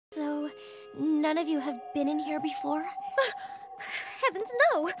None of you have been in here before? Heavens,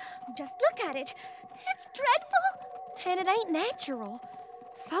 no! Just look at it. It's dreadful. And it ain't natural.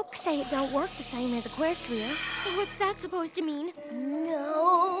 Folks say it don't work the same as Equestria. What's that supposed to mean?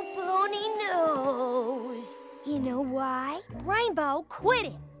 No pony knows. You know why? Rainbow quit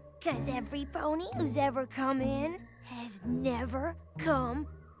it. 'Cause every pony who's ever come in has never come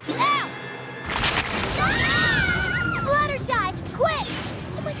out. Ah! Fluttershy, quick!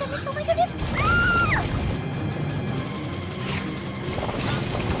 Oh my goodness, oh my goodness! Ah!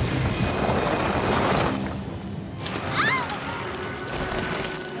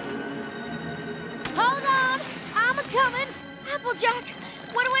 Hold on! I'm a-coming! Applejack,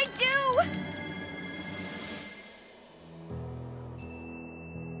 what do I do?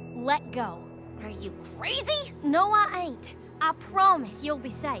 Let go. Are you crazy? No, I ain't. I promise you'll be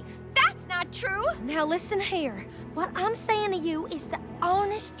safe. That's not true! Now listen here. What I'm saying to you is the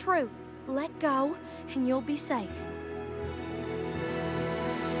honest truth. Let go, and you'll be safe.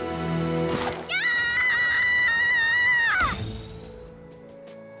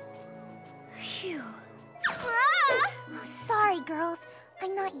 Phew. Sorry, girls.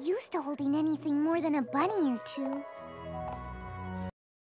 I'm not used to holding anything more than a bunny or two.